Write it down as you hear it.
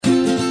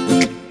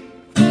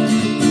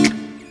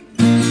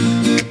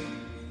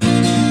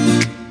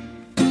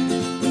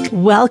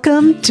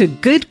Welcome to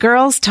Good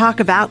Girls Talk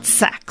About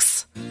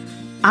Sex.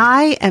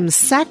 I am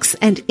sex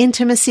and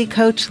intimacy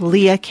coach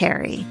Leah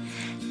Carey,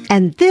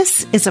 and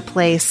this is a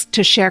place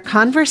to share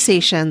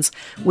conversations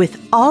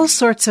with all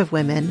sorts of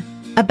women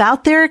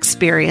about their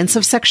experience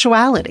of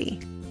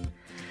sexuality.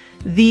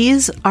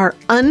 These are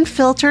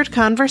unfiltered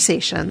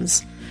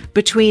conversations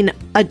between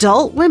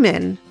adult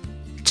women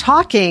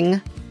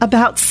talking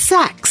about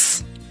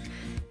sex.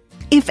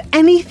 If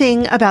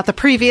anything about the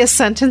previous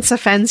sentence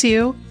offends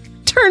you,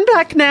 turn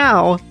back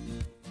now.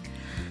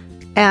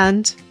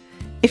 And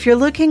if you're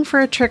looking for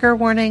a trigger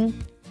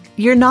warning,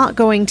 you're not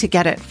going to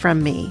get it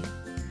from me.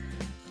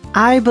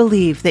 I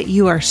believe that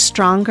you are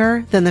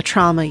stronger than the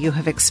trauma you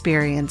have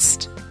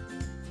experienced.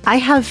 I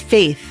have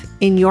faith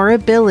in your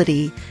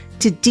ability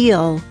to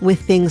deal with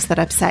things that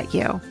upset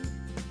you.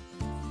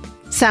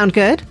 Sound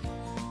good?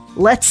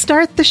 Let's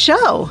start the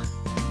show.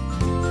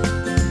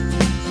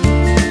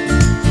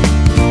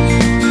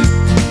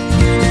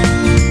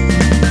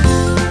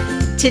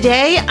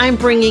 Today, I'm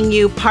bringing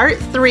you part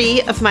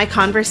 3 of my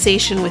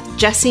conversation with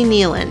Jessie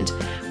Kneeland,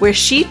 where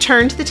she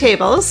turned the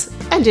tables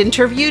and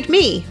interviewed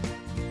me.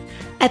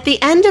 At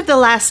the end of the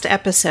last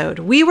episode,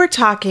 we were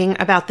talking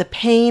about the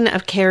pain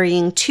of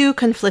carrying 2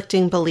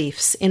 conflicting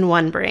beliefs in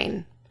one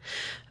brain.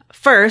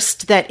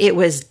 First, that it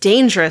was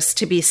dangerous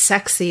to be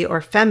sexy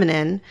or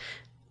feminine,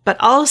 but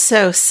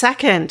also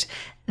second,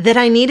 that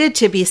I needed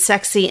to be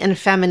sexy and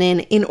feminine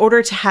in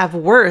order to have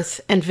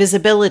worth and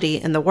visibility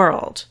in the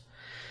world.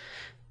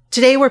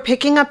 Today, we're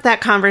picking up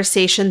that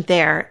conversation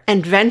there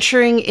and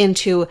venturing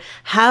into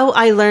how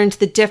I learned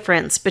the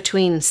difference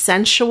between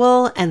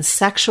sensual and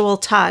sexual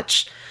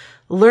touch,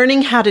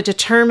 learning how to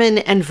determine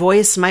and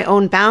voice my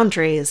own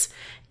boundaries,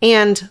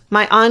 and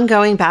my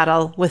ongoing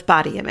battle with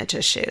body image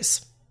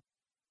issues.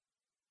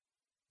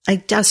 I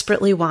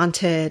desperately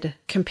wanted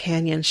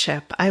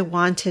companionship. I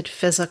wanted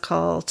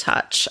physical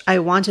touch. I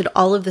wanted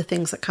all of the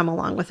things that come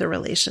along with a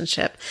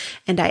relationship.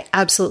 And I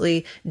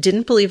absolutely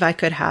didn't believe I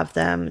could have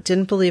them,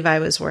 didn't believe I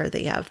was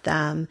worthy of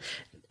them.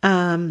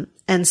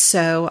 And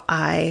so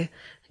I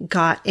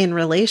got in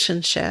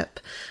relationship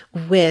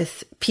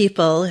with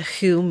people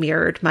who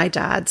mirrored my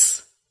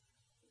dad's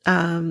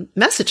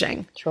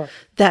messaging. Sure.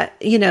 That,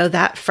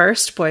 that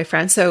first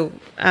boyfriend. So,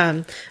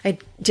 I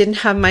didn't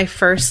have my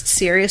first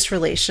serious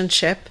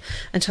relationship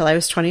until I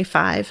was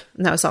 25.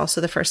 And that was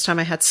also the first time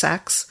I had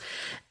sex.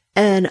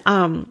 And,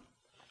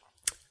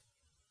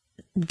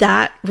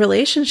 that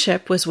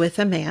relationship was with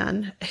a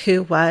man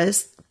who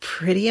was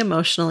pretty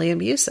emotionally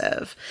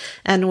abusive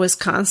and was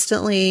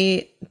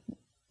constantly,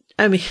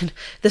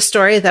 the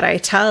story that I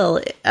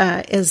tell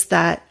is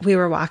that we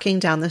were walking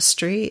down the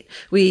street.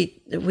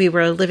 We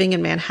were living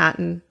in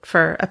Manhattan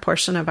for a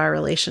portion of our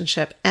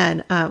relationship,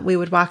 and we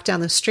would walk down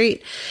the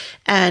street,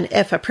 and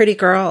if a pretty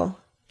girl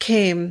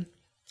came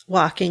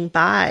walking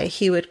by,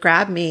 he would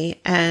grab me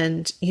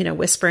and,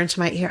 whisper into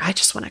my ear, "I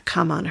just want to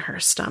come on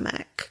her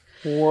stomach."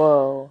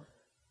 Whoa.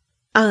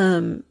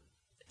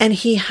 And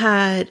he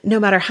had, no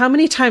matter how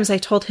many times I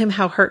told him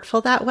how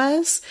hurtful that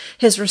was,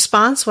 his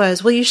response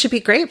was, "Well, you should be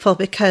grateful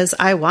because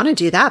I want to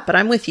do that, but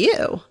I'm with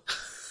you."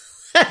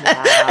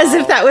 Wow. As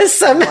if that was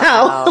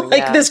somehow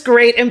this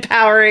great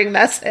empowering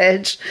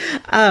message.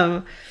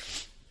 And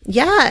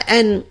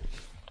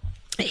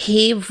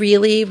he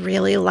really,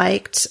 really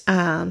liked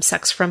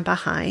sex from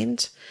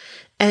behind.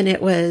 And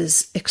it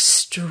was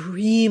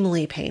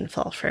extremely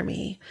painful for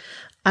me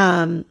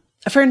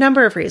for a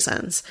number of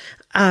reasons.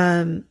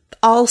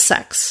 All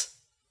sex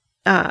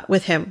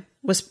with him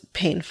was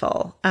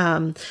painful.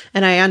 And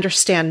I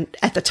understand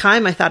at the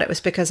time I thought it was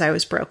because I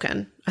was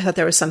broken. I thought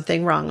there was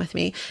something wrong with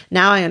me.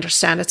 Now I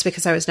understand it's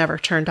because I was never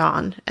turned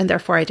on and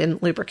therefore I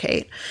didn't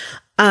lubricate.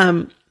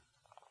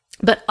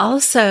 But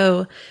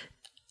also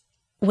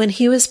when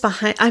he was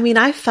behind,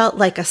 I felt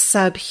like a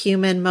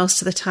subhuman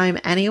most of the time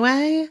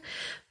anyway.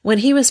 When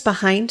he was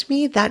behind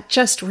me, that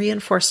just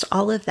reinforced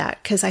all of that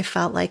because I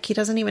felt like he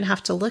doesn't even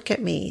have to look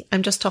at me.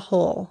 I'm just a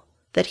hole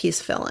that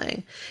he's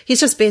filling. He's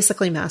just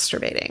basically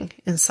masturbating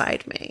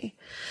inside me.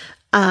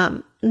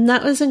 And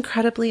that was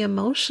incredibly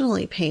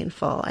emotionally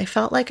painful. I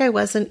felt like I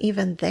wasn't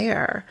even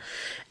there.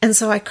 And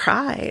so I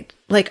cried.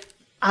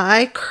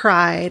 I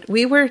cried.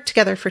 We were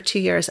together for 2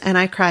 years and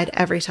I cried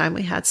every time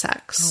we had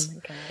sex. Oh my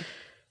God.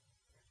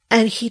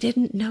 And he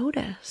didn't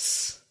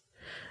notice.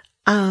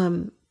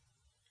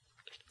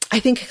 I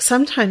think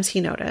sometimes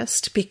he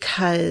noticed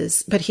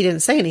but he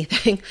didn't say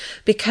anything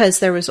because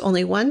there was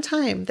only one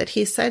time that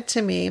he said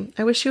to me,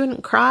 "I wish you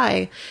wouldn't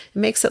cry. It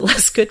makes it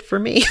less good for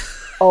me."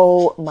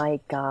 Oh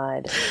my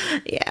God.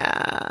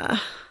 Yeah.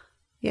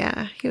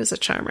 Yeah. He was a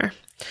charmer.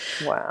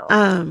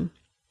 Wow.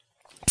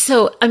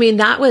 So,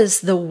 that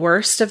was the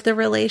worst of the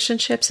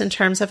relationships in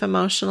terms of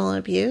emotional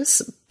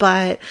abuse,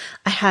 but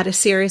I had a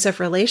series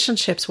of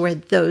relationships where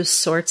those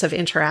sorts of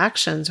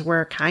interactions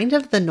were kind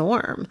of the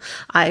norm.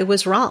 I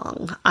was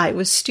wrong. I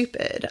was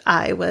stupid.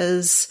 I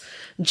was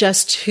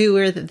just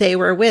who they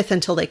were with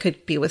until they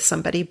could be with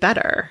somebody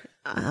better.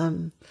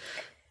 And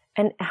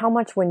how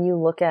much, when you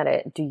look at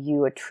it, do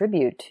you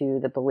attribute to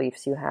the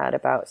beliefs you had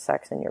about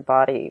sex and your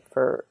body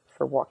for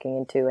for walking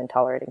into and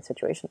tolerating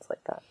situations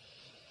like that?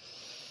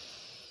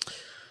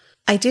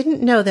 I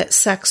didn't know that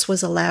sex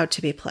was allowed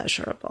to be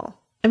pleasurable.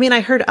 I mean,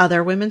 I heard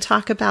other women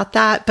talk about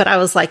that, but I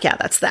was like, yeah,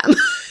 that's them.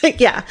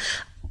 Yeah.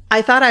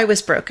 I thought I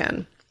was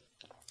broken.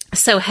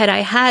 So had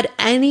I had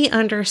any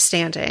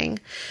understanding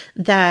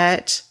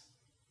that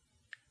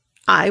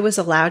I was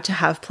allowed to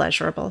have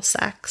pleasurable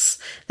sex,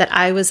 that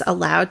I was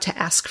allowed to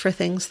ask for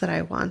things that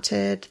I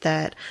wanted,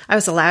 that I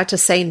was allowed to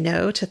say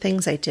no to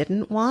things I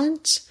didn't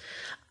want,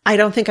 I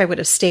don't think I would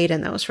have stayed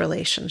in those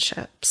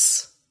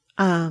relationships.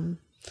 And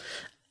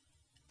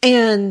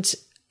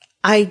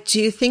I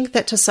do think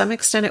that to some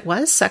extent it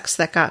was sex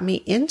that got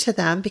me into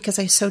them because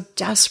I so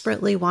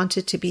desperately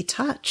wanted to be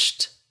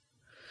touched.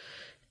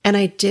 And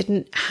I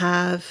didn't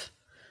have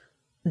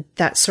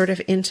that sort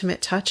of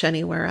intimate touch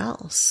anywhere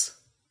else.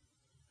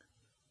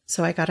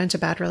 So I got into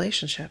bad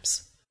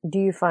relationships. Do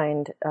you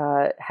find,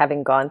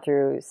 having gone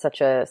through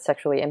such a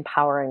sexually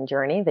empowering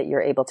journey, that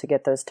you're able to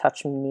get those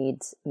touch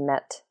needs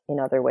met in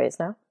other ways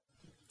now?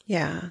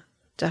 Yeah,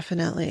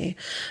 definitely.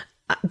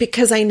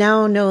 Because I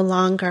now no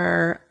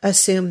longer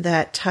assume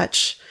that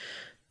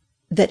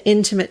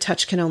intimate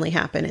touch can only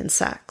happen in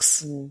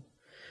sex. Mm.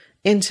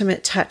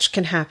 Intimate touch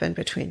can happen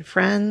between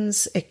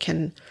friends. It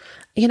can,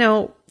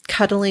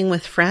 cuddling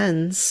with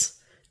friends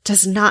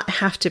does not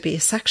have to be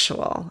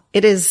sexual.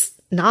 It is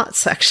not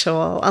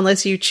sexual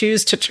unless you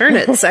choose to turn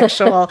it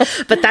sexual,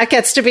 but that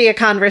gets to be a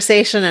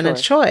conversation and a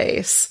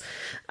choice.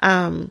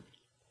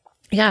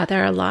 Yeah,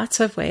 there are lots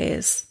of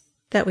ways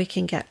that we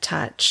can get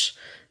touch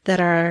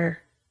that are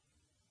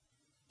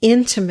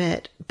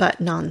intimate but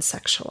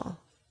non-sexual.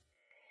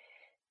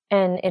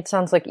 And it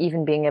sounds like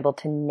even being able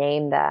to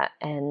name that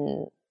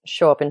and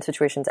show up in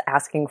situations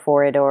asking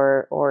for it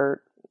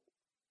or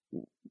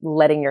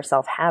letting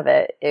yourself have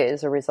it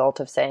is a result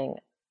of saying,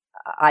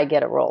 I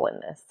get a role in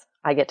this.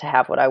 I get to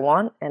have what I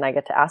want, and I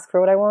get to ask for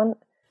what I want,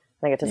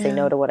 and I get to say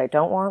no to what I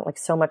don't want. Like,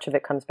 so much of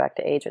it comes back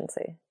to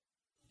agency.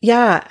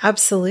 Yeah,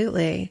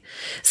 absolutely.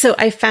 So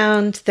I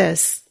found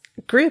this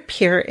group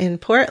here in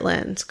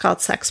Portland called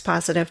Sex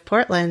Positive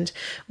Portland,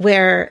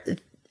 where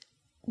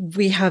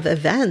we have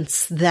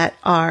events that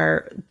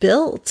are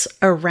built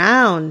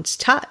around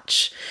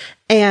touch.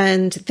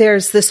 And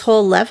there's this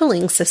whole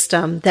leveling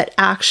system that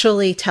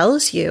actually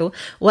tells you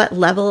what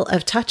level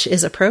of touch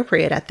is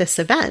appropriate at this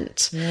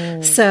event.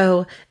 Mm.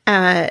 So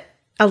at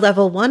a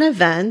level 1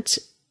 event,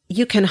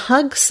 you can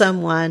hug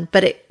someone,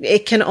 but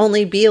it can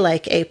only be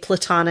like a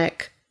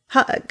platonic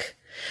hug.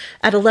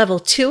 At a level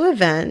 2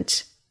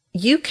 event,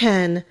 you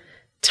can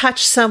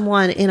touch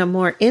someone in a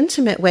more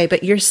intimate way,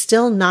 but you're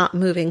still not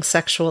moving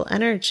sexual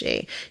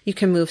energy. You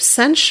can move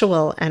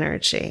sensual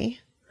energy,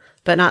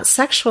 but not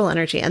sexual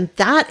energy. And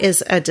that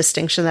is a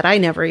distinction that I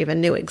never even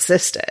knew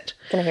existed.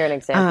 Can I hear an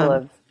example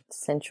of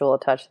sensual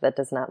touch that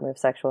does not move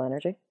sexual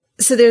energy?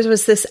 So there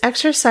was this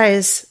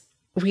exercise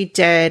we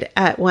did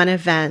at one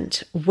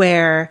event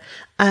where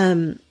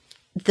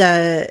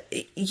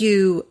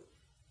you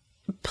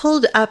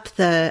pulled up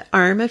the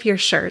arm of your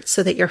shirt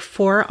so that your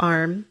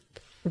forearm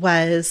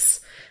was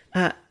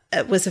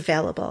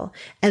available,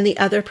 and the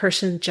other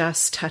person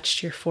just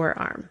touched your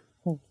forearm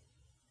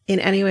in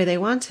any way they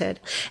wanted.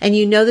 And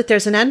you know that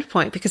there's an end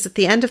point because at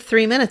the end of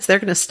 3 minutes, they're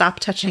going to stop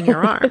touching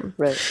your arm.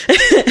 Right.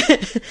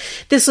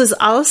 This was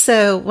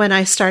also when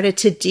I started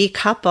to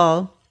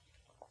decouple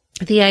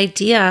the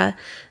idea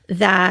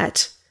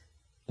that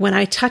when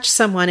I touch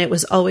someone, it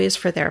was always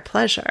for their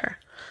pleasure.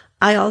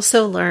 I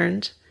also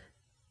learned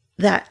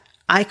that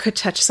I could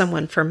touch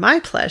someone for my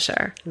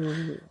pleasure.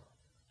 Mm-hmm.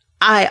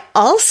 I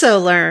also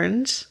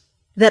learned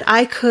that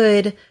I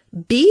could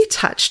be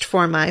touched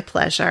for my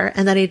pleasure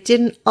and that I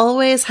didn't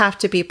always have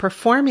to be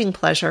performing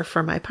pleasure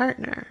for my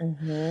partner.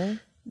 Mm-hmm.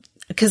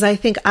 Because I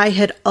think I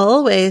had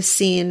always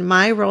seen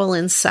my role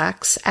in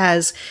sex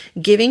as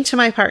giving to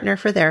my partner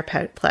for their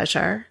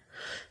pleasure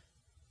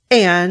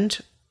and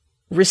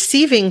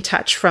receiving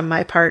touch from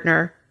my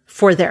partner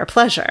for their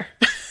pleasure.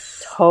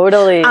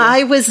 Totally.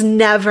 I was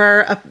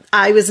never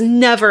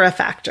a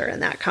factor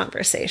in that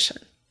conversation.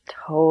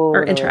 Totally.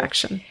 Or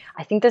interaction.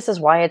 I think this is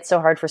why it's so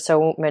hard for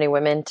so many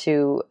women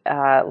to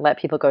let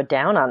people go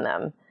down on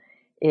them.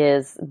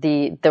 Is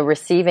the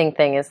receiving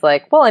thing is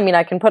like, well, I mean,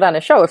 I can put on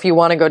a show if you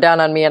want to go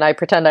down on me and I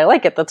pretend I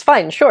like it. That's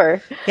fine,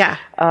 sure. Yeah.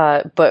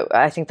 But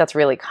I think that's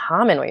really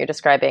common what you're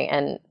describing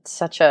and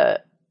such an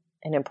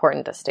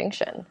important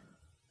distinction.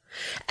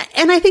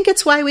 And I think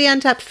it's why we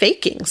end up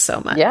faking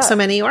so much, so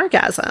many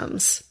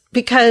orgasms.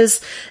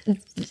 Because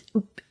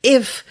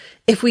if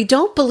we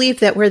don't believe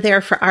that we're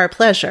there for our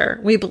pleasure,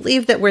 we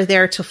believe that we're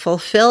there to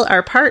fulfill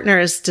our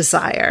partner's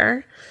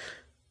desire,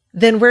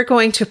 then we're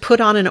going to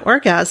put on an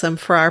orgasm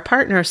for our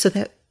partner so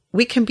that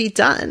we can be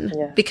done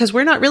because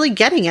we're not really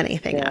getting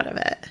anything out of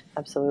it.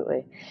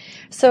 Absolutely.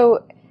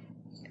 So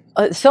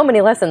many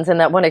lessons in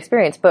that one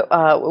experience, but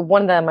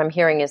one of them I'm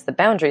hearing is the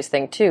boundaries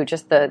thing too,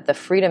 just the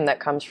freedom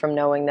that comes from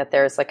knowing that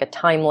there's like a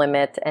time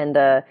limit and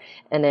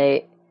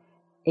a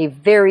a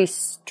very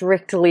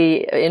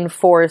strictly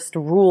enforced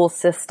rule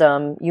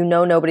system, you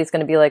know nobody's going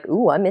to be like,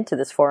 ooh, I'm into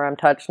this forearm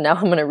touch. Now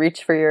I'm going to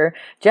reach for your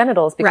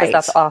genitals because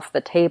that's off the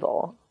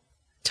table.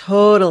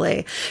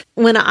 Totally.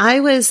 When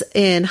I was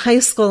in high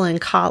school and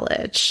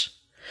college,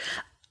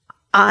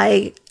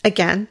 I,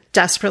 again,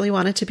 desperately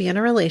wanted to be in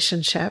a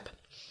relationship,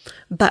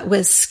 but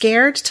was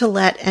scared to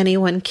let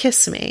anyone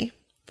kiss me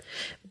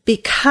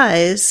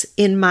because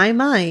in my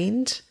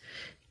mind,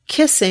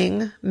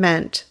 kissing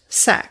meant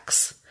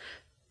sex.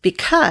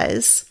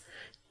 Because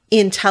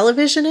in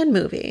television and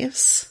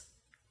movies,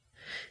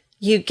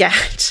 you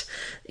get,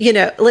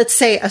 let's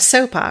say a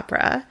soap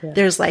opera,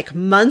 there's like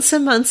months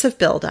and months of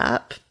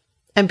buildup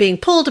and being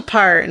pulled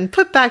apart and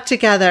put back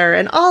together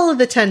and all of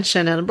the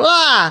tension and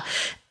blah.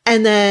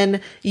 And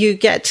then you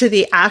get to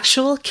the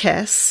actual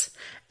kiss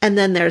and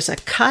then there's a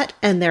cut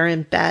and they're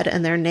in bed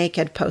and they're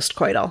naked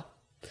post-coital.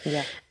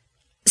 Yeah.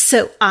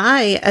 So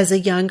I, as a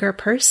younger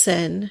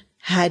person,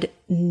 had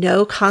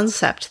no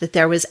concept that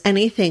there was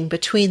anything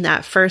between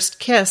that first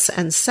kiss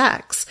and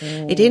sex.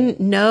 I didn't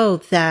know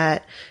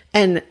that.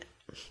 And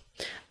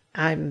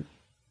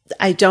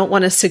I don't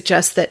want to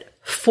suggest that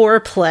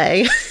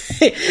foreplay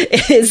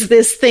is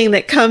this thing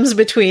that comes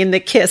between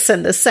the kiss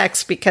and the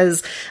sex,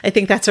 because I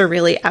think that's a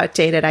really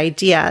outdated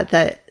idea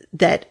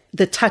that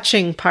the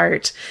touching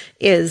part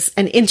is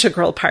an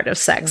integral part of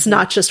sex,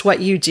 not just what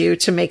you do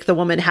to make the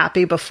woman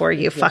happy before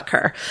you fuck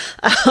her.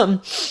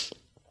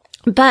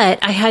 But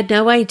I had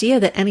no idea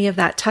that any of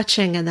that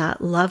touching and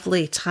that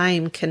lovely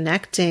time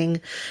connecting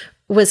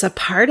was a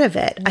part of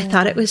it. I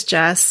thought it was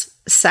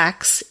just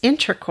sex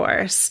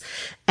intercourse,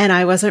 and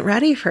I wasn't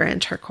ready for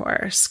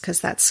intercourse because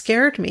that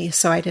scared me.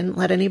 So I didn't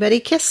let anybody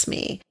kiss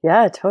me.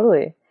 Yeah,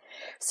 totally.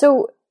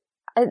 So,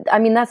 I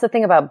mean, that's the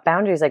thing about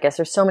boundaries, I guess.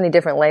 There's so many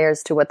different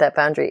layers to what that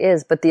boundary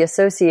is, but the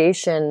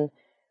association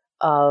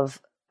of,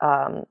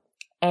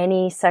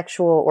 any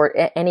sexual or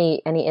any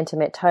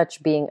intimate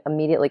touch being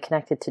immediately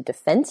connected to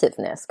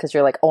defensiveness, because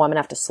you're like, oh, I'm going to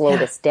have to slow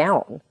this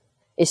down.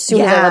 As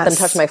soon as I let them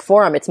touch my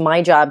forearm, it's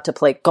my job to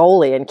play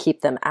goalie and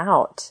keep them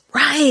out.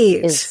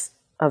 Right. Is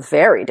a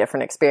very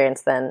different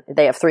experience than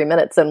they have 3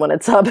 minutes and when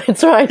it's up,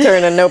 it's my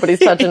turn and nobody's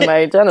touching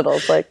my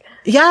genitals. Like,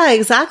 yeah,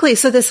 exactly.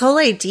 So this whole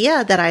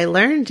idea that I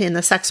learned in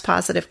the sex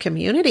positive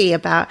community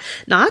about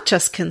not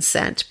just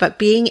consent, but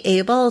being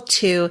able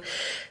to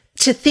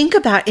think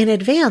about in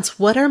advance,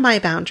 what are my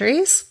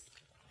boundaries?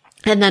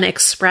 And then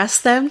express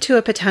them to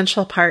a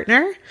potential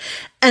partner.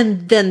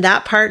 And then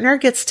that partner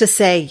gets to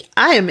say,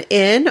 I am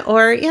in,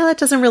 or, yeah, that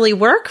doesn't really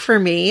work for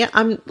me.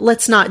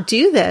 Let's not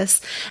do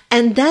this.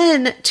 And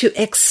then to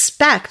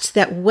expect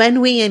that when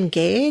we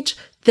engage,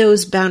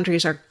 those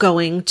boundaries are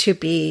going to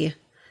be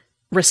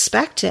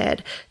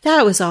respected.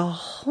 That was a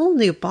whole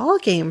new ball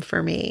game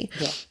for me.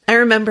 Yeah. I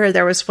remember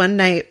there was one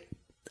night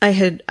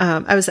I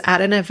was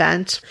at an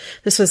event.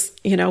 This was,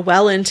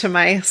 well into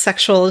my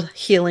sexual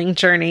healing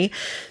journey.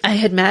 I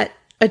had met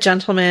a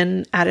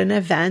gentleman at an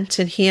event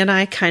and he and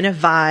I kind of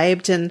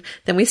vibed, and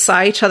then we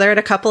saw each other at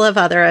a couple of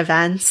other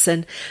events.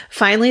 And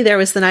finally there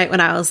was the night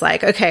when I was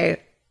like, okay,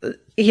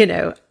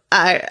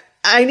 I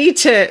need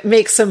to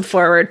make some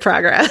forward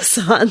progress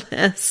on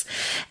this.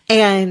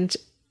 And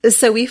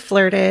so we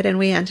flirted and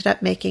we ended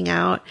up making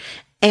out.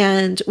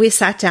 And we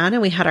sat down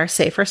and we had our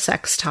safer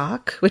sex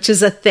talk, which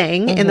is a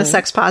thing in the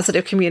sex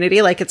positive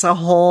community. Like, it's a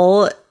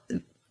whole,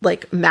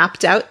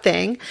 mapped out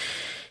thing.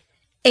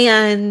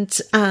 And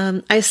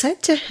I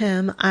said to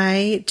him,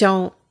 I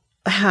don't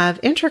have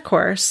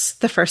intercourse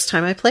the first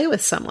time I play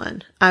with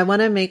someone. I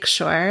want to make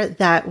sure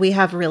that we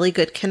have really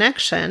good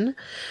connection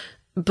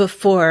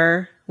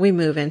before we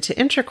move into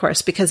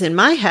intercourse, because in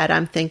my head,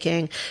 I'm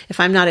thinking, if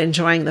I'm not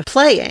enjoying the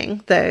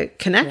playing, the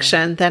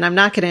connection, then I'm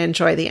not going to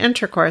enjoy the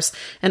intercourse.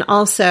 And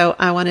also,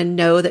 I want to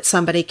know that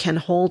somebody can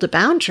hold a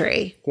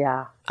boundary.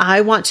 Yeah.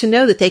 I want to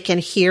know that they can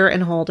hear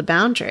and hold a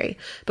boundary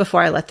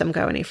before I let them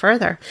go any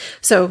further.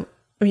 So,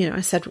 I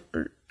said,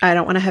 I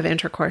don't want to have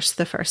intercourse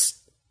the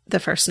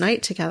first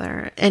night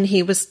together. And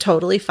he was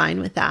totally fine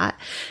with that.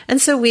 And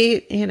so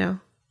we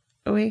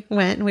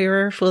went and we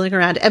were fooling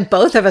around, and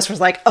both of us were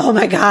like, oh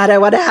my God, I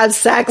want to have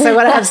sex. I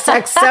want to have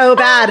sex so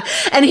bad.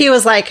 And he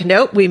was like,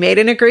 nope, we made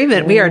an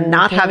agreement. We are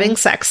not having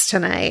sex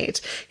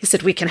tonight. He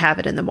said, we can have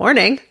it in the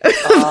morning,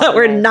 but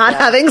we're not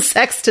having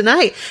sex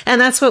tonight.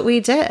 And that's what we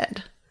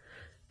did.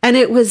 And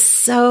it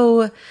was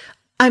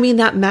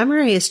that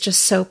memory is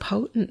just so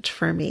potent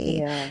for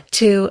me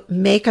to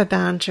make a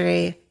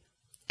boundary,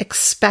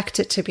 expect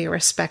it to be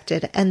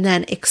respected, and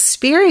then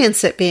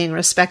experience it being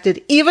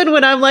respected, even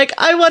when I'm like,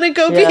 I want to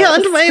go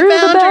beyond my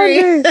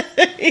boundary.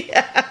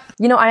 Yeah.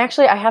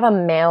 I have a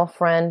male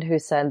friend who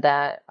said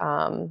that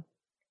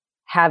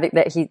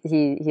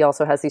he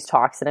also has these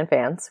talks in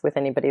advance with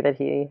anybody that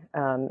he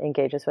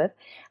engages with.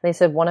 And he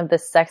said one of the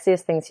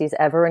sexiest things he's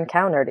ever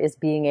encountered is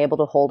being able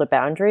to hold a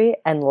boundary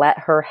and let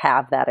her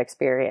have that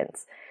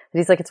experience.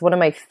 He's like, it's one of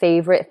my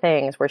favorite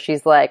things where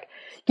she's like,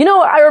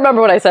 I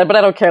remember what I said, but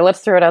I don't care. Let's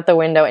throw it out the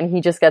window. And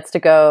he just gets to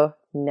go,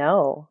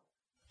 no.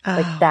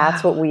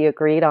 That's what we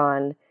agreed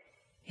on.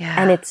 Yeah.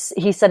 And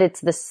he said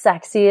it's the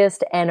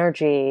sexiest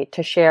energy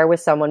to share with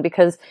someone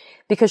because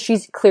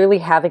she's clearly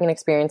having an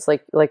experience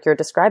like you're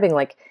describing.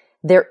 Like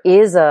there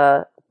is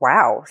a,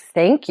 wow,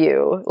 thank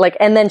you. Like,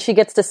 and then she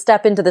gets to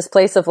step into this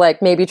place of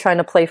like maybe trying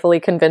to playfully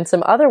convince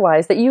him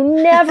otherwise that you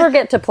never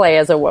get to play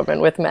as a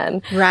woman with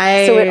men.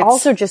 Right. So it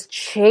also just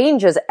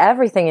changes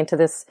everything into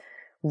this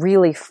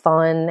really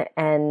fun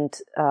and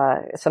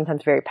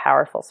sometimes very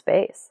powerful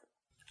space.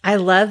 I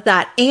love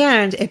that.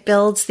 And it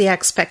builds the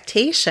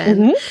expectation.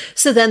 Mm-hmm.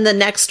 So then the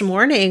next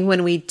morning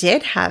when we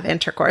did have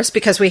intercourse,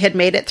 because we had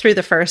made it through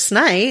the first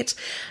night,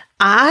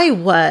 I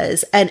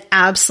was an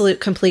absolute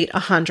complete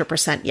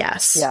 100%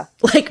 yes. Yeah.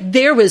 Like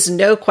there was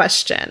no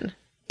question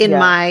in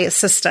my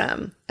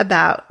system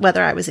about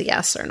whether I was a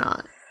yes or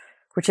not.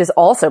 Which is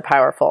also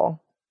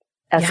powerful,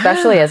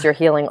 especially as you're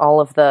healing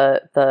all of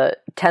the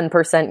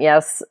 10%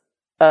 yes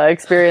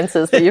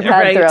experiences that you've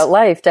had throughout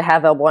life. To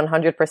have a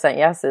 100%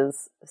 yes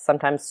is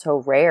sometimes so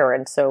rare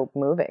and so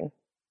moving.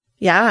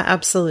 Yeah,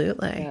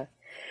 absolutely. Yeah.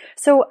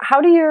 So how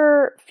do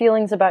your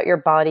feelings about your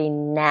body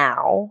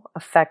now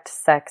affect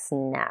sex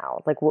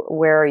now? Like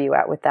where are you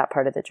at with that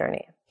part of the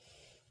journey?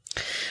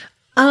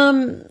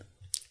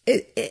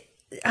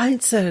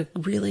 It's a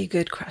really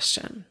good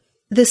question.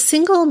 The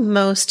single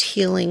most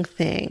healing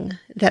thing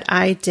that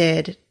I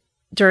did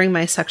during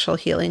my sexual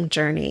healing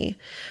journey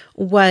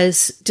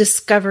was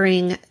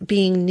discovering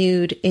being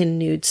nude in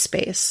nude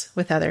space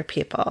with other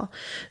people.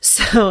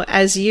 So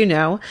as you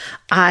know,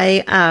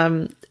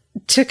 I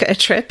took a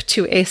trip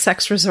to a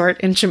sex resort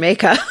in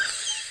Jamaica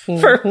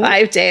for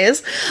 5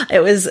 days.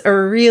 It was a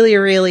really,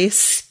 really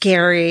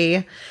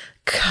scary,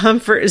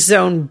 comfort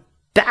zone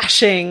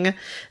bashing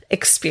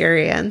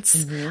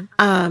experience.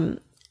 And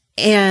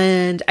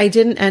I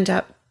didn't end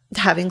up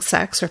having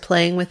sex or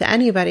playing with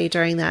anybody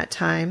during that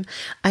time.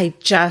 I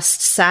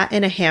just sat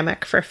in a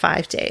hammock for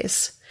 5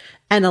 days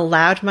and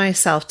allowed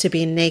myself to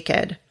be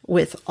naked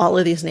with all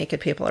of these naked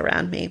people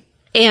around me.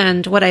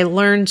 And what I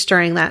learned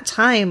during that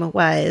time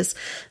was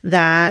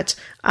that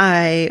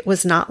I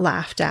was not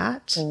laughed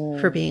at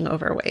for being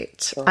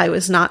overweight. Sure. I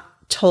was not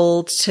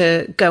told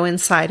to go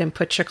inside and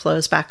put your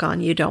clothes back on.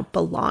 You don't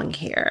belong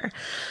here.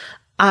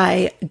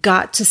 I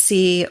got to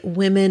see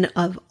women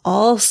of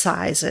all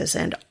sizes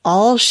and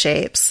all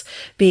shapes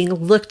being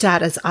looked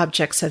at as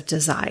objects of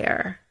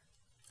desire,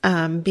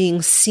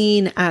 being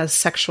seen as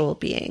sexual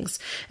beings.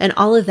 And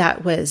all of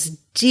that was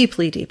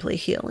deeply, deeply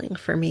healing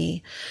for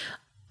me.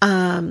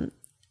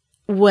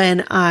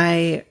 When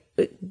I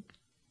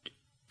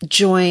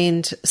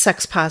joined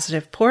Sex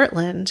Positive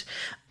Portland,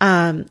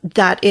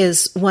 that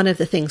is one of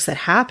the things that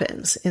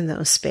happens in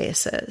those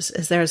spaces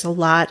is there's a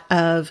lot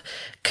of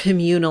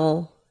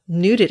communal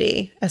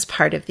nudity as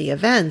part of the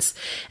events.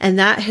 And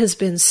that has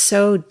been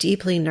so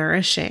deeply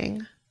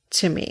nourishing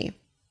to me.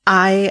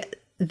 I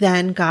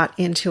then got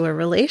into a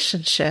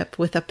relationship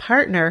with a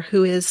partner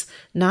who is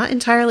not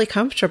entirely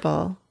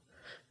comfortable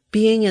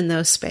being in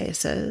those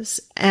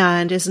spaces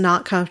and is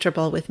not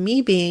comfortable with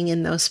me being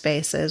in those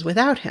spaces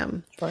without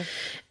him. Sure.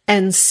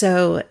 And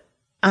so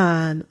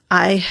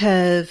I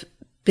have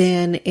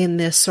been in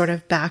this sort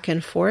of back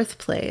and forth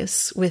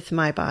place with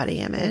my body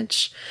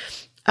image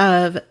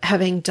of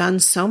having done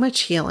so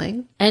much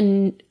healing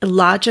and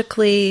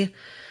logically,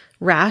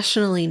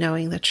 rationally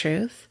knowing the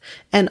truth,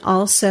 and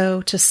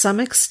also to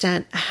some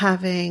extent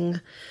having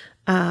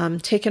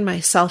taken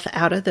myself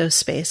out of those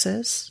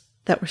spaces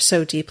that were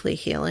so deeply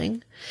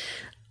healing.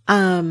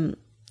 And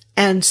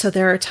so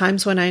there are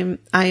times when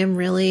I am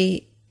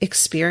really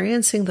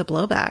experiencing the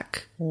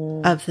blowback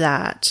of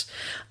that.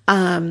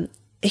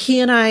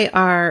 He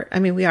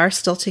and we are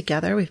still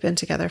together. We've been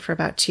together for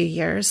about 2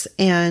 years,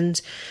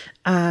 and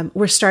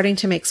we're starting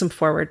to make some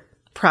forward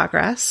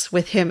progress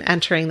with him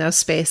entering those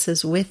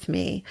spaces with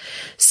me.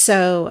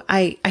 So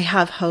I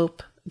have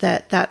hope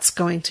that that's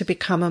going to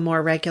become a more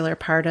regular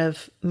part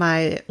of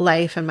my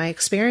life and my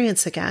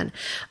experience again.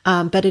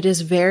 But it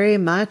is very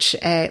much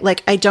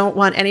I don't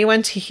want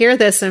anyone to hear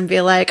this and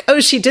be like, oh,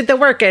 she did the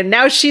work and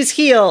now she's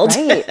healed.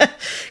 Right.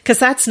 'Cause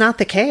that's not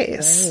the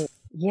case. Right.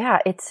 Yeah.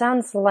 It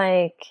sounds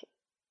like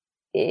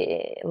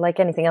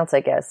anything else,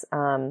 I guess,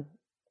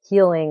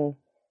 healing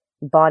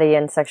body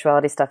and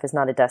sexuality stuff is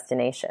not a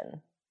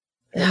destination.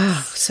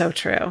 So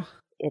true.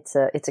 It's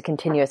a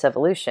continuous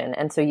evolution.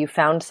 And so you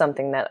found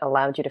something that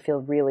allowed you to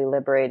feel really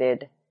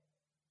liberated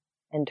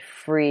and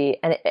free.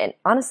 And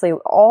honestly,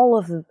 all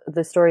of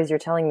the stories you're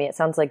telling me, it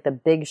sounds like the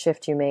big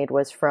shift you made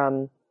was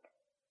from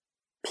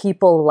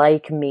people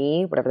like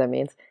me, whatever that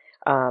means,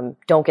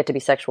 don't get to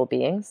be sexual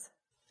beings.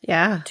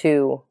 Yeah.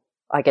 To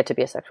I get to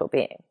be a sexual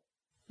being.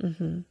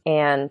 Mm-hmm.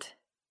 And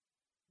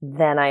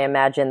then I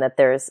imagine that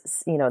there's,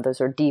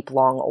 those are deep,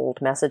 long, old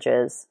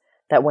messages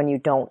that when you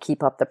don't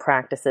keep up the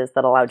practices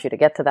that allowed you to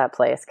get to that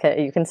place,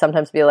 you can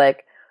sometimes be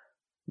like,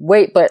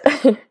 wait, but,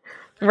 right.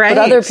 But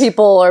other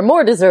people are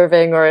more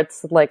deserving, or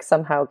it's like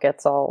somehow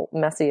gets all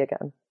messy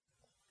again.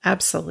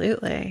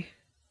 Absolutely.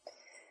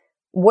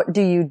 What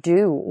do you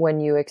do when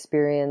you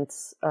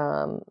experience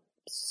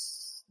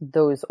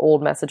those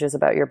old messages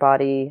about your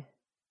body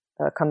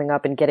coming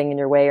up and getting in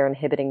your way or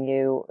inhibiting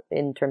you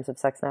in terms of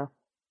sex now?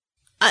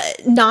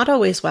 Not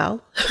always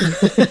well.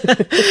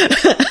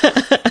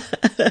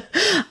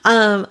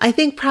 I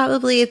think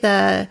probably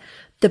the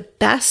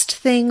best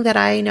thing that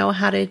I know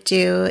how to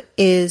do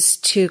is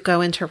to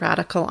go into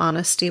radical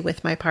honesty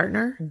with my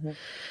partner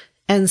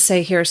and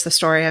say, here's the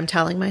story I'm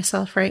telling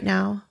myself right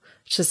now,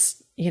 which is,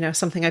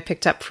 something I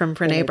picked up from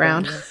Brené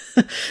Brown.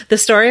 Yeah. The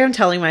story I'm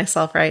telling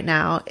myself right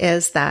now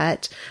is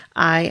that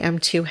I am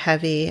too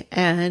heavy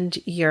and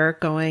you're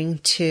going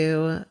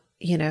to,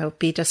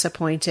 be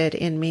disappointed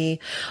in me.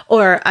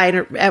 Or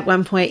at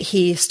one point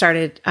he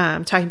started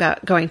talking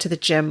about going to the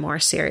gym more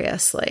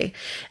seriously.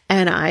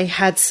 And I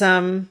had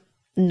some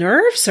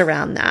nerves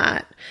around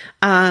that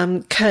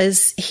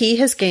because he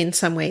has gained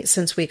some weight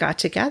since we got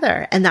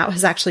together. And that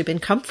has actually been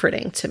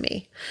comforting to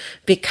me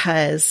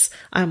because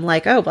I'm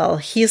like, oh, well,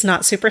 he's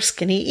not super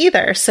skinny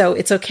either. So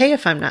it's okay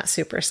if I'm not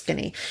super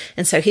skinny.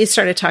 And so he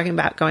started talking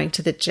about going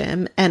to the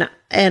gym, and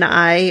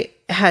I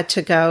had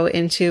to go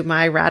into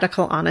my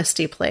radical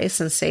honesty place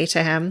and say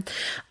to him,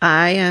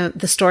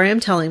 the story I'm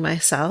telling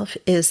myself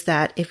is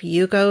that if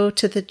you go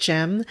to the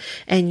gym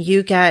and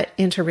you get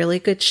into really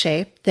good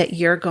shape, that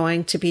you're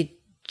going to be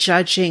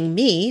judging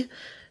me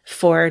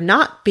for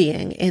not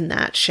being in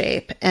that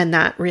shape. And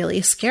that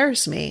really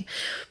scares me.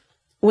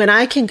 When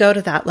I can go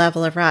to that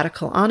level of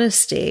radical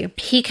honesty,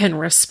 he can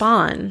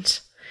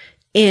respond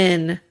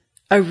in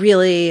a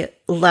really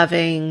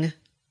loving,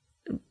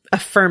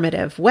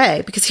 affirmative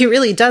way, because he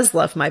really does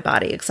love my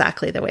body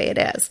exactly the way it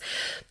is.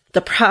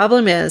 The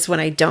problem is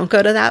when I don't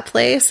go to that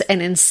place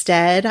and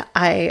instead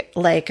I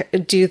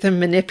do the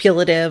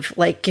manipulative,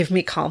 give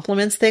me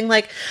compliments thing,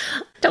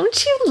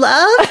 don't you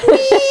love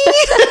me?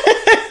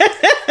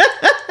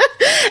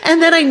 And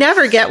then I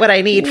never get what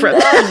I need from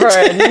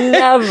that.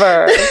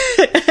 Never.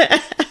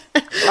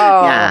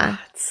 Oh, yeah.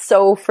 It's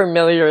so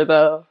familiar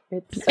though.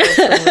 It's so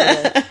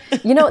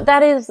familiar.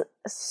 That is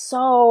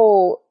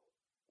so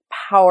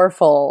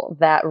powerful,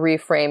 that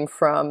reframe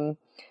from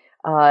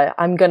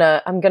I'm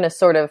gonna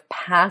sort of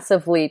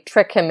passively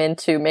trick him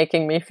into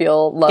making me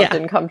feel loved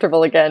and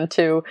comfortable again,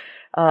 to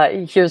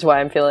here's why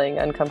I'm feeling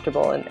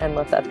uncomfortable, and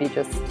let that be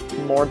just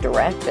more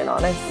direct and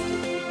honest.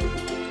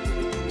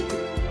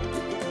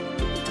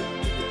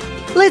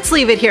 Let's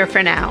leave it here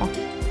for now.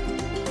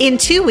 In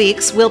 2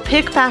 weeks, we'll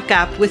pick back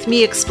up with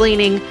me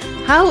explaining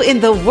how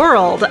in the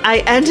world I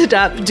ended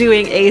up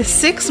doing a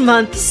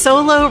 6-month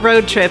solo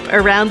road trip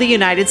around the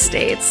United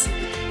States.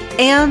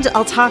 And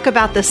I'll talk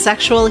about the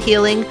sexual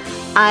healing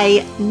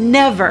I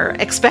never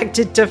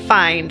expected to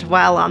find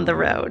while on the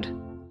road.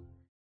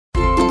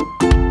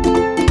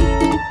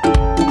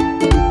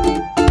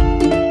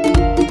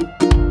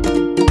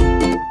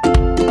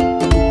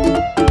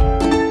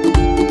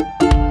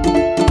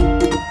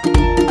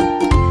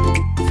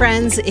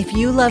 Friends, if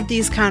you love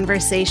these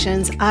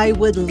conversations, I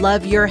would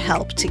love your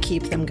help to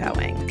keep them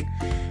going.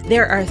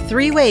 There are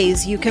 3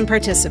 ways you can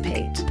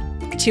participate.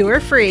 2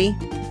 are free,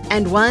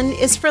 and 1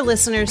 is for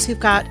listeners who've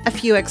got a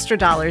few extra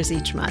dollars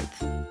each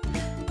month.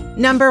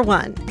 Number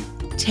 1,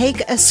 take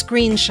a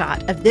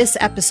screenshot of this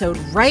episode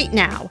right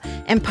now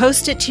and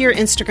post it to your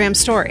Instagram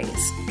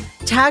stories.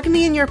 Tag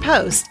me in your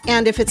post,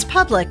 and if it's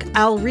public,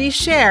 I'll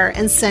reshare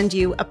and send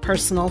you a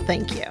personal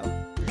thank you.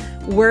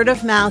 Word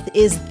of mouth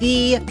is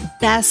the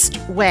best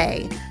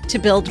way to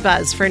build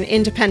buzz for an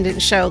independent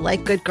show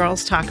like Good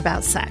Girls Talk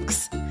About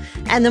Sex.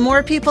 And the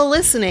more people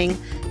listening,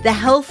 the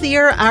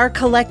healthier our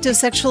collective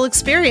sexual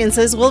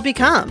experiences will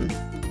become.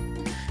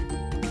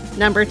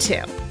 Number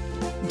 2,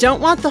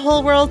 don't want the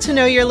whole world to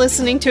know you're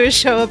listening to a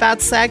show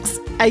about sex?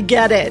 I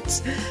get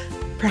it.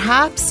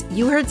 Perhaps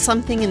you heard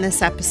something in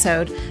this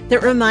episode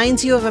that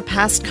reminds you of a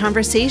past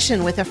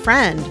conversation with a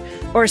friend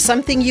or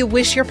something you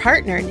wish your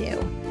partner knew.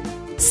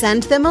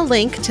 Send them a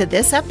link to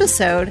this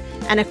episode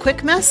and a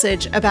quick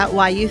message about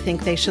why you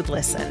think they should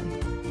listen.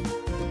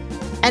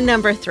 And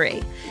number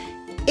 3,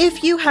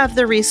 if you have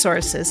the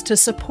resources to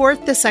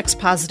support the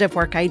sex-positive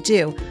work I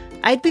do,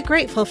 I'd be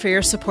grateful for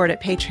your support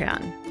at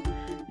Patreon.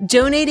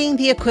 Donating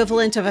the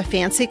equivalent of a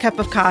fancy cup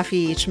of coffee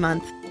each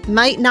month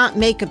might not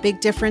make a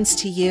big difference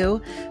to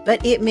you,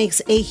 but it makes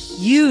a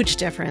huge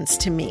difference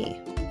to me.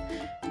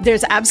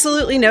 There's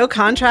absolutely no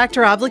contract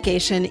or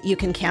obligation. You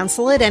can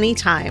cancel at any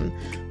time.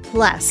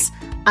 Plus,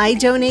 I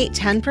donate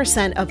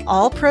 10% of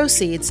all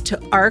proceeds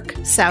to ARC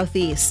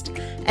Southeast,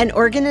 an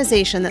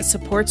organization that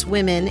supports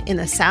women in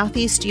the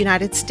Southeast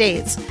United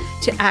States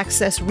to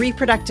access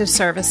reproductive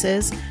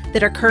services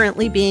that are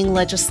currently being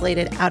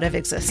legislated out of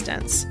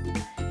existence.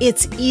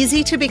 It's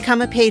easy to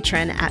become a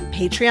patron at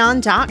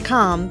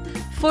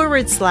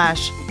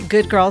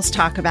patreon.com/Good Girls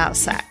Talk About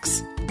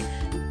Sex.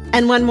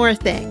 And one more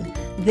thing.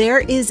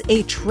 There is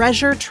a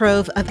treasure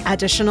trove of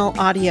additional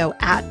audio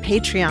at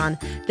Patreon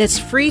that's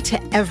free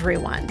to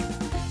everyone.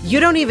 You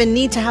don't even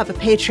need to have a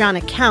Patreon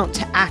account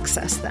to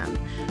access them.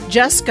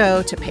 Just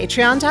go to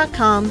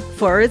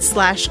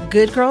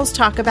patreon.com/Good Girls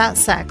Talk About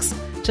Sex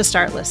to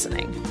start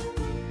listening.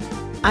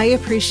 I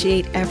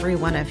appreciate every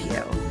one of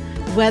you.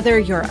 whether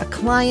you're a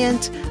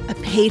client, a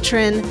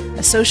patron,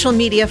 a social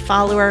media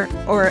follower,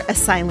 or a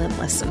silent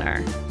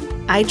listener.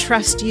 I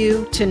trust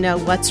you to know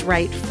what's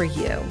right for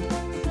you.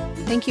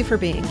 Thank you for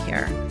being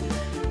here.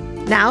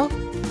 Now,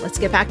 let's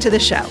get back to the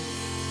show.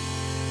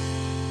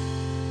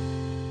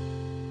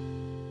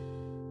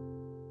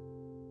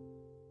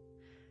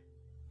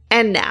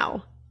 And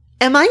now,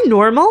 am I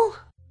normal?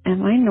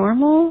 Am I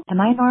normal?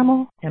 Am I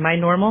normal? Am I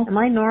normal? Am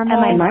I normal?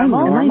 Am I normal?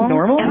 Am I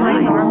normal? Am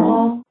I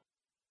normal?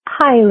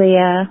 Hi,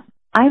 Leah.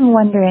 I'm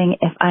wondering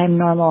if I'm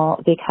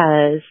normal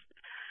because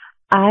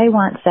I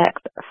want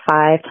sex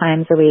 5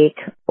 times a week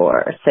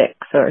or 6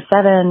 or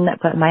 7,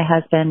 but my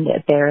husband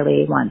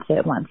barely wants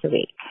it once a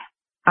week.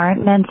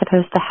 Aren't men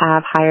supposed to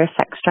have higher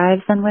sex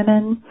drives than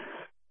women?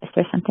 Is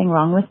there something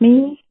wrong with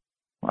me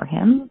or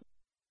him?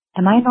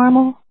 Am I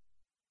normal?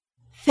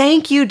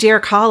 Thank you, dear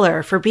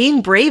caller, for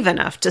being brave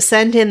enough to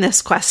send in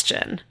this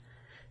question.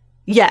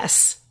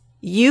 Yes,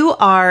 you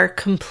are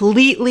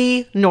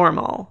completely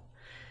normal.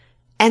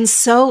 And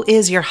so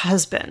is your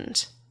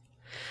husband.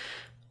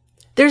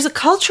 There's a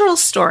cultural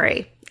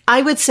story,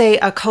 I would say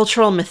a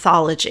cultural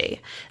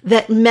mythology,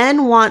 that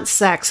men want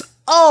sex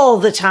all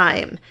the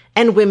time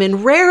and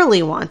women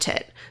rarely want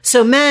it.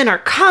 So men are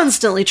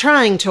constantly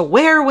trying to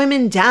wear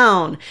women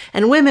down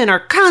and women are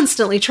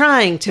constantly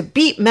trying to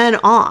beat men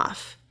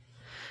off.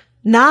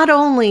 Not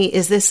only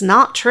is this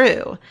not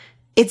true,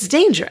 it's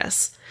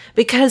dangerous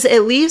because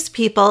it leaves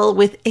people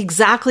with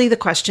exactly the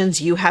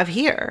questions you have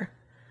here.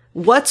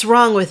 What's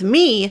wrong with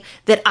me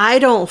that I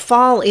don't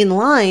fall in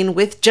line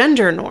with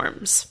gender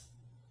norms?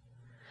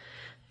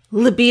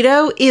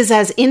 Libido is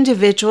as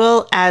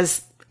individual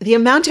as the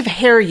amount of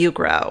hair you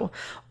grow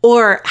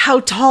or how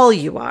tall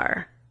you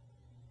are.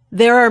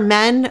 There are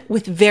men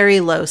with very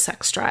low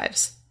sex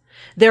drives.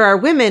 There are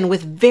women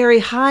with very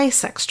high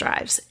sex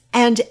drives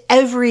and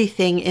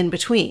everything in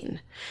between.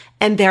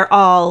 And they're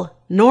all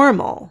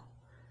normal.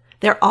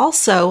 They're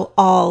also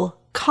all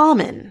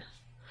common.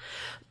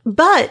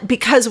 But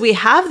because we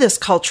have this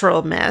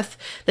cultural myth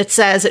that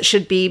says it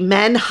should be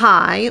men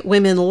high,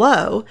 women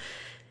low,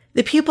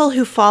 the people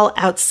who fall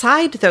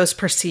outside those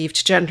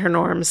perceived gender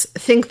norms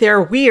think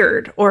they're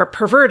weird or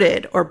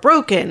perverted or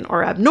broken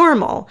or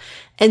abnormal,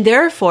 and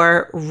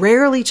therefore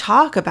rarely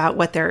talk about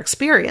what they're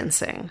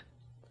experiencing.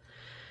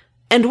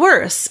 And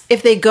worse,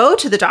 if they go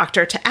to the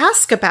doctor to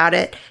ask about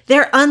it,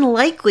 they're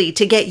unlikely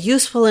to get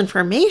useful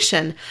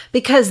information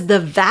because the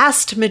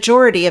vast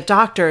majority of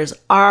doctors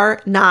are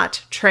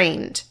not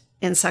trained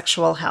in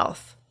sexual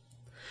health.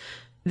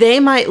 They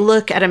might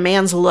look at a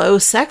man's low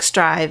sex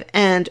drive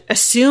and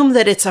assume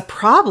that it's a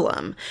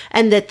problem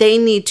and that they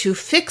need to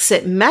fix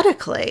it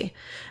medically,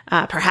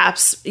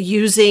 perhaps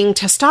using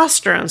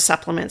testosterone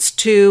supplements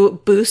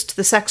to boost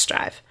the sex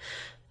drive.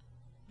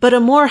 But a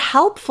more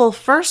helpful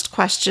first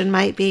question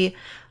might be,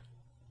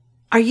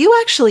 are you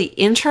actually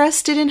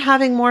interested in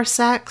having more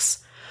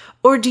sex?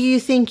 Or do you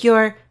think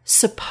you're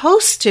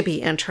supposed to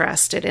be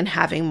interested in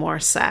having more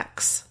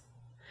sex?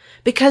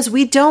 Because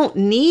we don't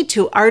need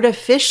to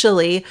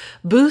artificially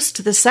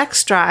boost the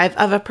sex drive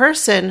of a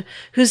person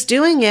who's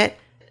doing it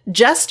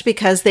just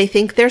because they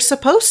think they're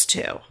supposed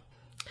to.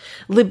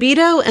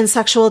 Libido and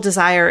sexual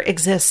desire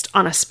exist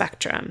on a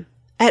spectrum.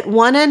 At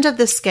one end of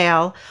the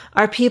scale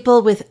are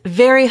people with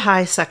very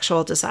high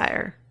sexual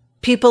desire,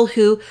 people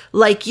who,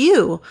 like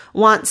you,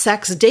 want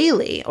sex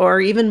daily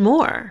or even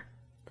more.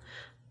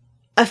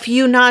 A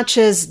few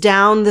notches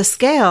down the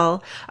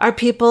scale are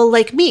people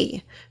like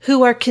me,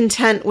 who are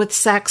content with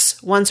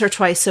sex once or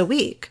twice a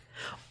week,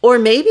 or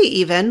maybe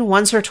even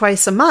once or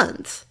twice a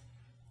month.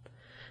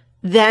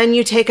 Then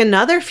you take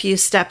another few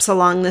steps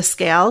along the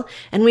scale,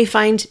 and we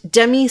find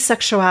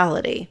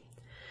demisexuality.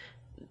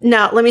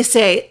 Now, let me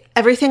say,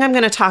 everything I'm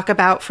going to talk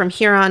about from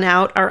here on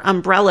out are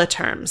umbrella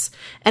terms,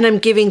 and I'm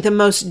giving the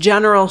most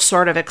general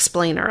sort of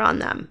explainer on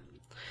them.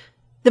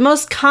 The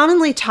most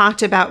commonly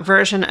talked about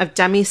version of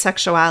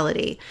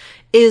demisexuality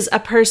is a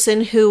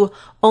person who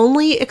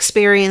only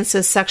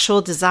experiences sexual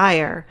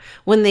desire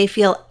when they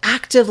feel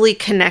actively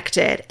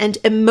connected and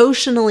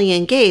emotionally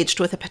engaged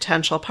with a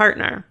potential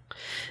partner.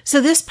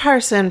 So this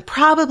person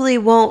probably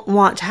won't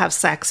want to have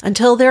sex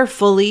until they're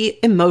fully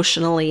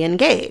emotionally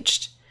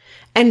engaged.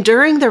 And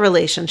during the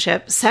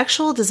relationship,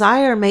 sexual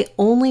desire may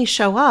only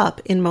show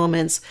up in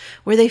moments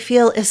where they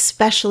feel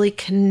especially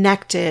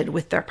connected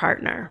with their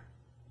partner.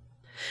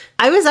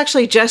 I was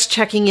actually just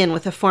checking in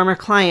with a former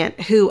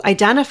client who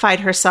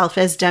identified herself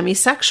as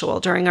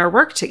demisexual during our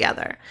work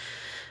together.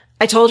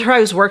 I told her I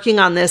was working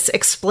on this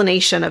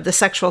explanation of the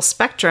sexual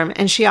spectrum,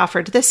 and she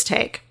offered this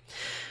take.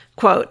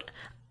 Quote,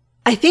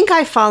 I think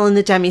I fall in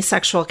the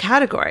demisexual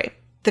category.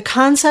 The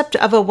concept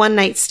of a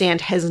one-night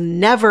stand has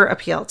never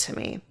appealed to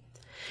me.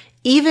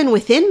 Even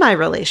within my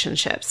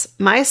relationships,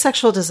 my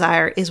sexual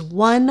desire is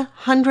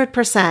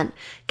 100%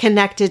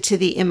 connected to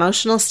the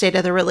emotional state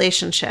of the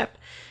relationship.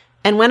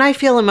 And when I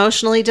feel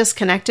emotionally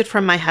disconnected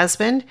from my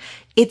husband,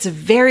 it's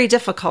very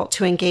difficult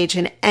to engage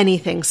in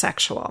anything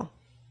sexual.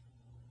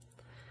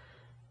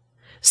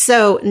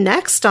 So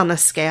next on the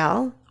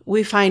scale,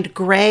 we find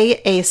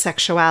gray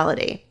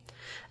asexuality.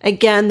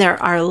 Again,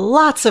 there are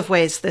lots of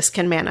ways this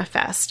can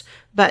manifest,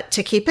 but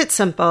to keep it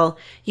simple,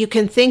 you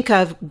can think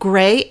of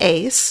gray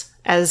ace,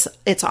 as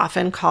it's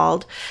often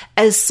called,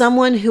 as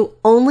someone who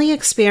only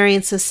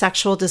experiences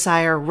sexual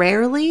desire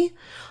rarely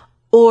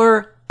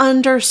or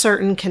under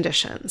certain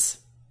conditions.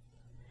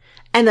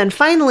 And then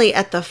finally,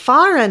 at the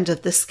far end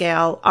of the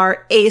scale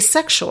are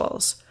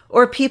asexuals,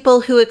 or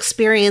people who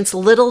experience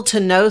little to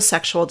no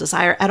sexual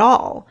desire at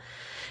all,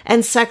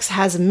 and sex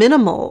has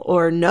minimal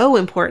or no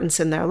importance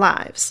in their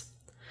lives.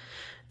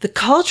 The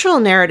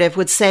cultural narrative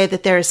would say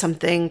that there is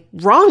something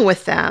wrong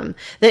with them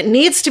that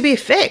needs to be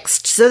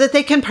fixed so that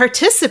they can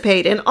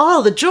participate in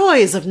all the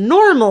joys of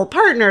normal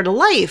partnered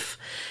life.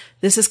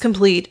 This is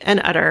complete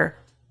and utter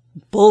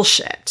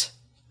bullshit.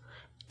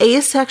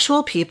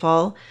 Asexual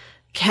people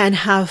can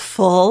have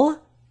full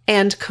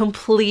and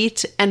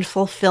complete and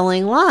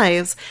fulfilling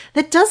lives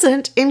that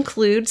doesn't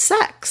include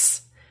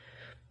sex.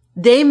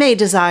 They may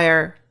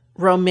desire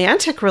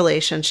romantic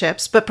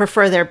relationships, but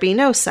prefer there be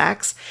no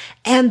sex,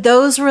 and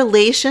those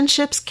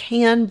relationships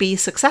can be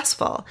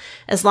successful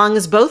as long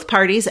as both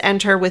parties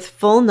enter with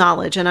full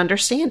knowledge and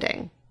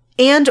understanding.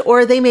 And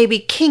or they may be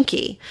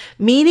kinky,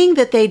 meaning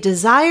that they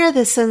desire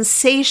the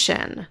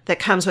sensation that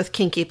comes with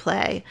kinky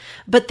play,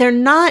 but they're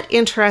not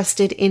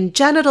interested in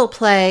genital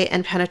play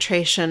and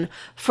penetration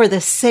for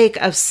the sake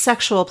of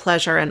sexual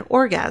pleasure and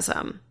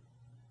orgasm.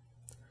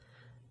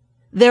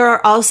 There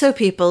are also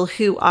people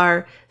who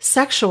are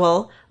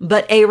sexual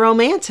but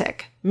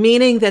aromantic,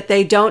 meaning that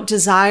they don't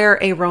desire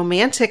a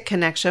romantic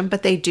connection,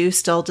 but they do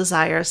still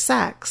desire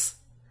sex.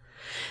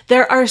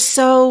 There are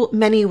so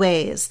many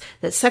ways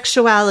that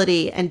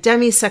sexuality and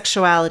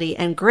demisexuality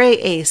and gray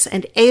ace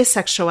and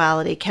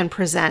asexuality can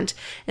present,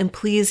 and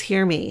please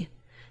hear me,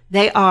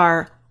 they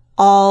are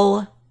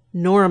all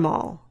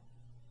normal.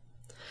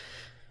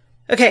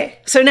 Okay,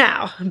 so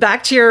now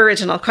back to your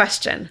original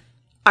question.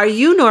 Are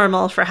you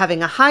normal for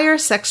having a higher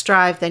sex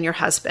drive than your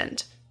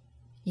husband?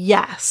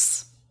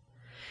 Yes.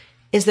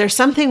 Is there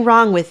something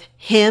wrong with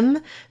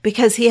him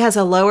because he has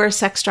a lower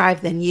sex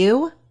drive than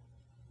you?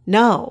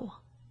 No.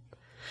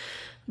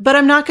 But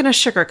I'm not going to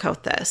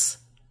sugarcoat this.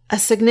 A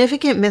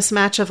significant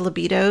mismatch of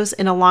libidos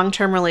in a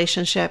long-term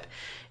relationship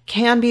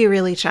can be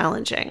really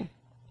challenging.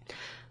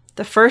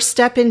 The first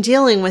step in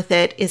dealing with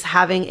it is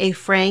having a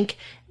frank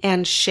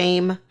and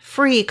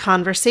shame-free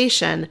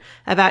conversation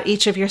about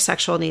each of your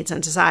sexual needs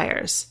and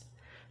desires.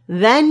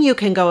 Then you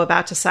can go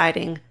about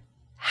deciding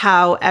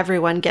how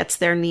everyone gets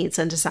their needs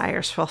and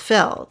desires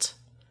fulfilled.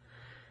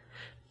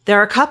 There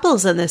are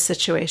couples in this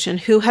situation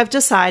who have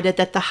decided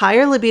that the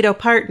higher libido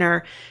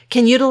partner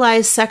can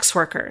utilize sex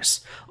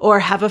workers or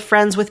have a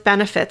friends with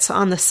benefits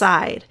on the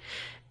side.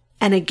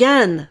 And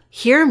again,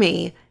 hear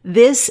me,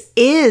 this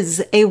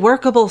is a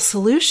workable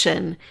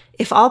solution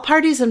if all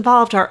parties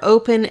involved are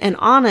open and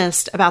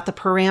honest about the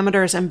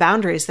parameters and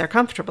boundaries they're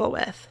comfortable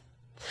with.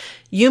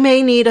 You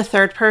may need a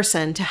third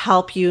person to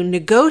help you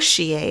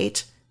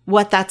negotiate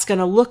what that's going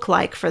to look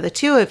like for the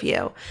two of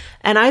you,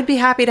 and I'd be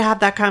happy to have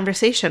that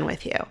conversation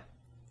with you.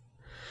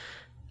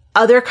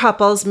 Other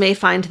couples may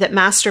find that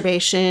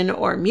masturbation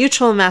or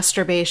mutual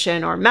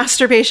masturbation or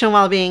masturbation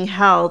while being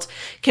held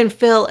can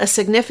fill a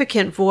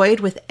significant void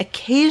with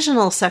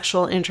occasional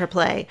sexual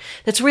interplay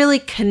that's really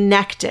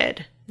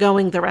connected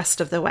going the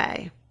rest of the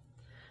way.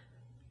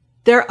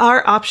 There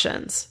are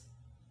options,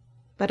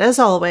 but as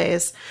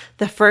always,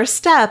 the first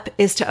step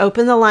is to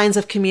open the lines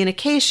of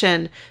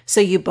communication so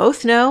you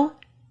both know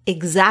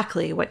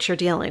exactly what you're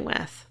dealing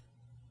with.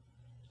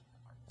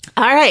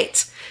 All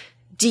right.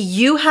 Do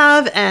you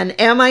have an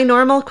Am I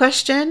Normal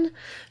question?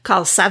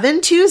 Call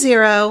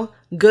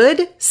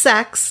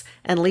 720-GOOD-SEX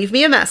and leave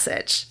me a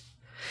message.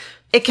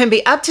 It can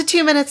be up to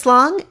 2 minutes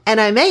long,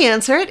 and I may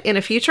answer it in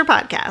a future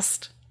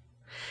podcast.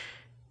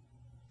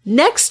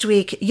 Next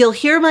week, you'll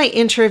hear my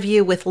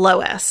interview with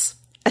Lois,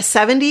 a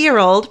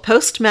 70-year-old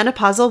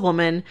postmenopausal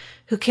woman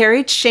who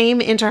carried shame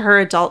into her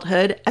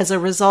adulthood as a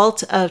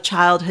result of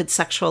childhood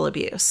sexual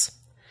abuse.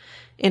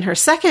 In her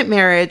second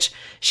marriage,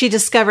 she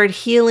discovered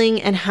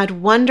healing and had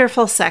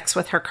wonderful sex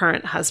with her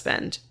current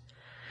husband.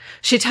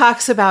 She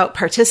talks about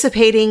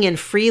participating in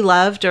free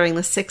love during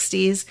the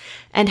 60s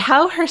and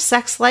how her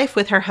sex life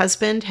with her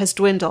husband has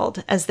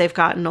dwindled as they've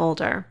gotten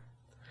older.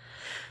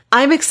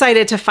 I'm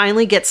excited to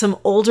finally get some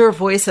older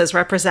voices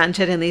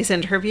represented in these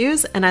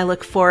interviews, and I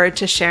look forward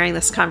to sharing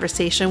this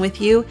conversation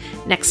with you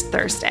next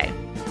Thursday.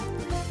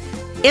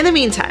 In the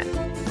meantime,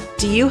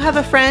 do you have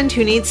a friend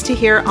who needs to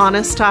hear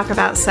honest talk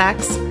about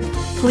sex?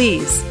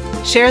 Please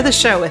share the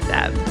show with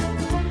them.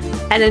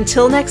 And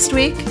until next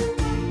week,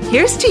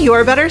 here's to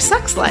your better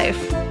sex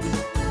life.